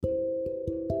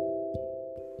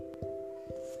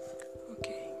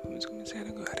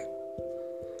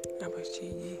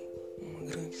partir de uma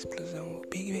grande explosão, o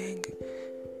Big Bang.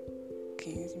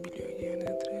 15 bilhões de anos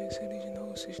atrás se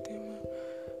originou o sistema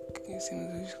que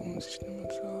conhecemos hoje como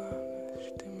sistema solar,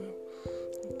 sistema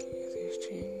que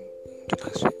existe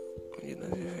onde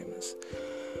nós vivemos.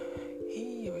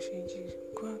 E a partir de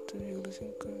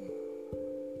 4,5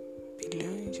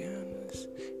 bilhões de anos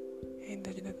é a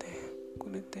idade da Terra,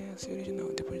 quando a Terra se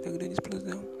originou, depois da grande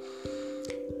explosão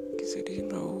que se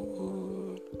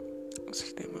originou o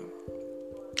sistema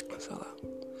solar.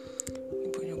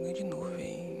 Depois de uma grande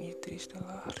nuvem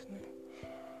interestelar,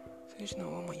 se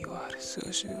originou a maior,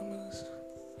 se chamamos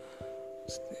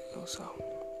o Sol.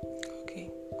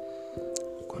 Ok?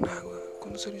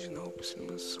 Quando se originou o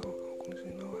sistema solar, quando se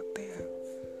originou